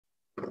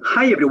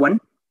Hi everyone,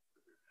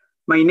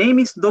 my name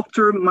is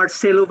Dr.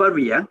 Marcelo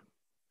Barria.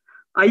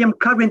 I am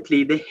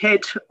currently the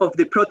head of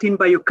the Protein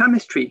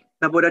Biochemistry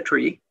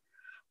Laboratory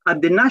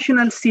at the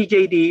National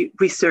CJD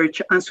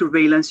Research and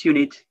Surveillance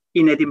Unit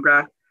in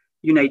Edinburgh,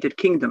 United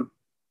Kingdom.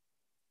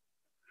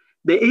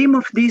 The aim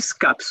of this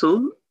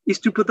capsule is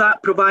to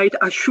provide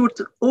a short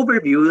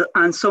overview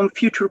and some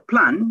future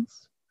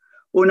plans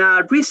on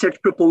a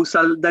research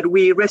proposal that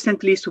we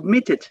recently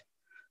submitted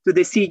to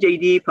the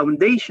CJD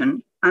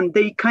Foundation, and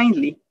they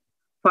kindly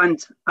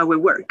fund our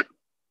work.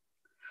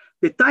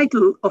 The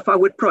title of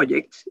our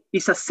project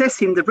is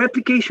Assessing the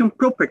Replication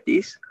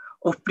Properties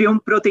of Prion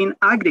Protein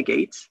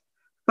Aggregates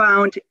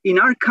found in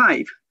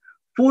archive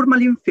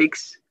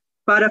formalin-fixed,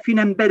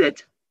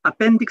 paraffin-embedded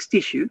appendix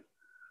tissue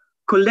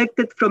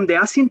collected from the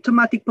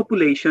asymptomatic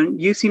population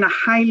using a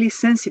highly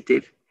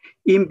sensitive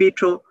in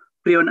vitro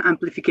prion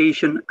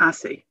amplification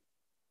assay.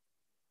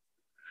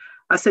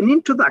 As an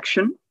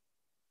introduction,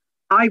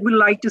 I would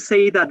like to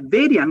say that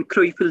variant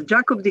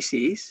Creutzfeldt-Jakob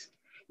disease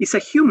is a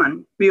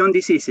human prion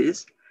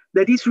disease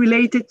that is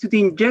related to the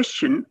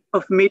ingestion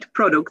of meat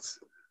products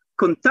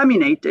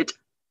contaminated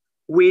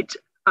with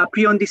a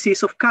prion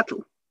disease of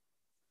cattle.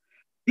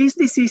 This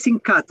disease in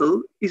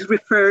cattle is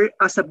referred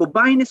as a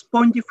bovine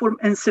spongiform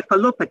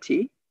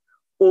encephalopathy,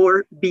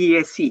 or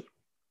BSE.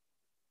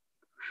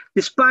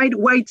 Despite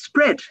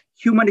widespread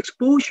human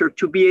exposure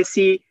to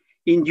BSE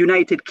in the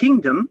United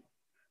Kingdom,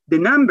 the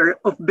number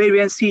of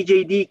variant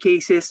CJD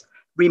cases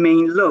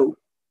remain low,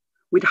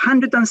 with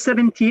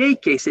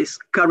 178 cases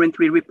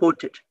currently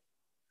reported.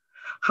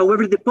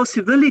 However, the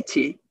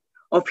possibility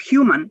of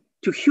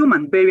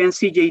human-to-human variant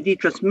CJD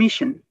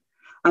transmission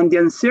and the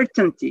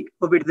uncertainty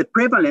over the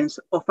prevalence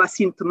of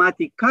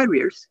asymptomatic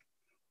carriers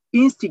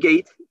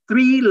instigate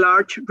 3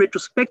 large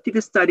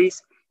retrospective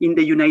studies in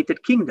the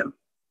United Kingdom.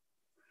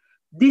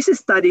 These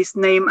studies,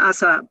 named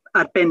as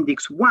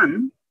Appendix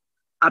 1,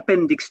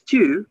 Appendix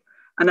 2,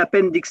 and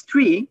Appendix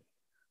 3,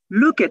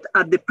 look at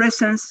the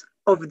presence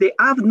of the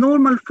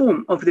abnormal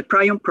form of the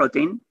prion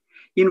protein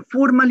in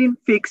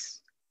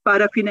formalin-fixed,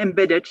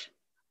 paraffin-embedded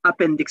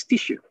appendix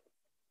tissue.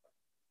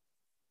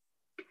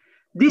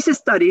 These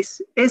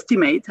studies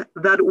estimate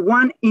that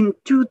 1 in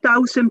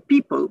 2,000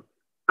 people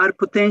are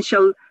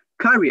potential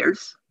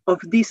carriers of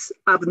this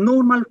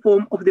abnormal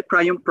form of the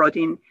prion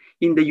protein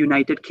in the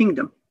United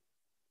Kingdom.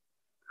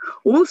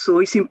 Also,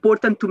 it's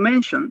important to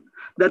mention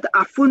that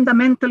a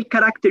fundamental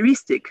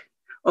characteristic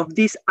of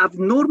this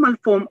abnormal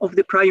form of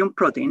the prion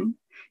protein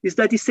is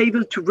that it's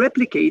able to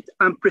replicate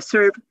and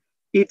preserve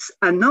its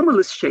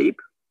anomalous shape,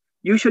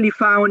 usually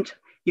found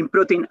in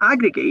protein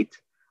aggregate,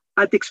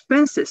 at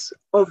expenses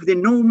of the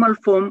normal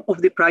form of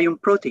the prion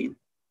protein,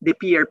 the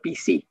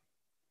PRPC.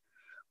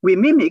 We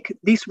mimic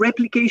this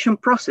replication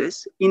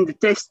process in the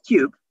test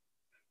tube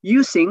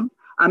using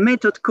a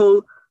method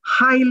called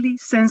highly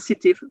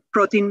sensitive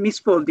protein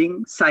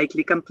misfolding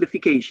cyclic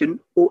amplification,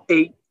 or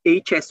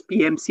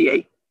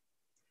HSPMCA.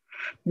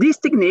 This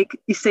technique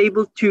is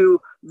able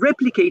to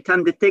replicate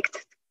and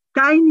detect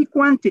tiny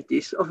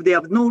quantities of the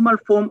abnormal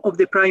form of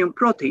the prion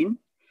protein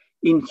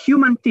in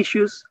human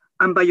tissues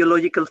and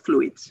biological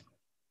fluids.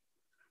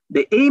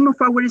 The aim of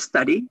our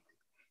study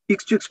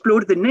is to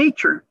explore the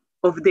nature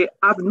of the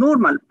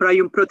abnormal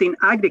prion protein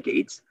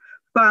aggregates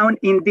found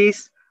in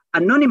these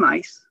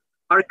anonymized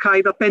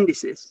archive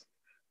appendices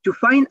to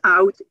find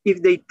out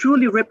if they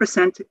truly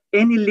represent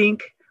any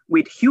link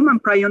with human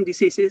prion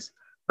diseases,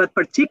 but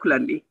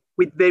particularly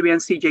with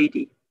variant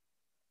CJD.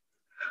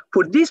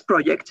 For this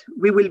project,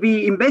 we will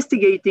be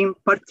investigating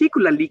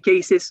particularly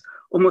cases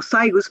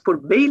homozygous for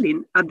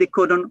valine at the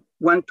codon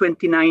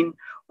 129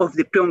 of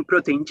the prion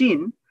protein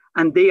gene,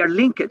 and they are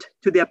linked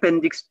to the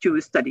Appendix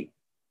 2 study.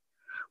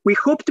 We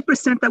hope to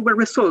present our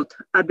result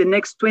at the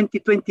next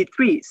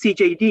 2023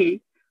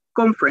 CJD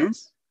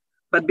conference,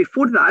 but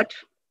before that,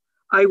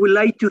 I would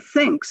like to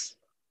thank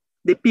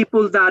the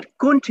people that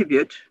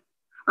contribute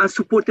and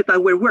supported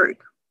our work.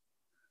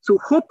 So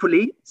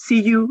hopefully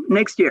see you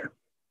next year.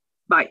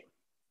 Bye.